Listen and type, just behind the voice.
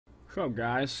What's up,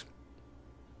 guys?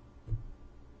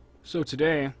 So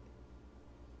today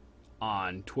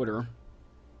on Twitter,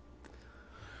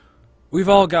 we've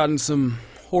all gotten some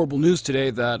horrible news today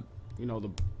that,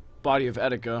 the body of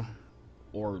Etika,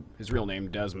 or his real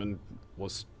name, Desmond,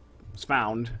 was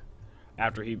found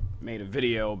after he made a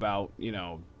video about,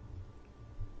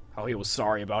 how he was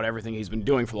sorry about everything he's been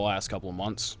doing for the last couple of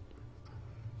months.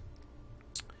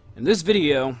 And this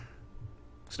video,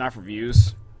 it's not for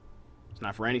views, it's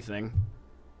not for anything,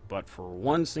 but for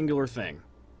one singular thing.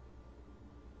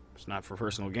 It's not for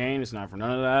personal gain, it's not for none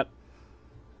of that.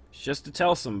 It's just to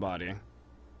tell somebody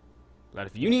that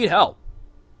if you need help,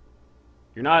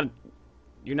 you're not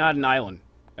an island.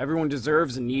 Everyone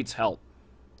deserves and needs help.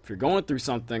 If you're going through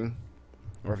something,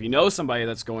 or if you know somebody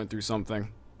that's going through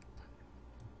something,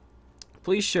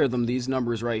 please share them these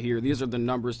numbers right here. These are the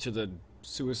numbers to the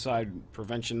suicide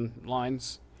prevention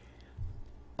lines.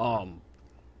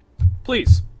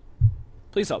 Please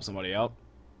help somebody out.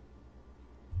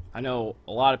 I know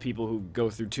a lot of people who go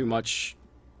through too much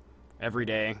every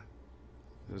day.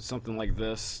 There's something like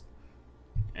this.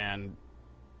 And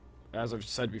as I've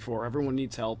said before, everyone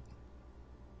needs help.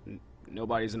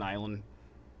 Nobody's an island.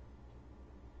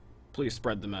 Please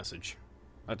spread the message.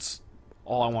 That's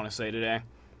all I want to say today.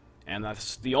 And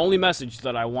that's the only message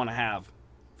that I want to have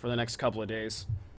for the next couple of days.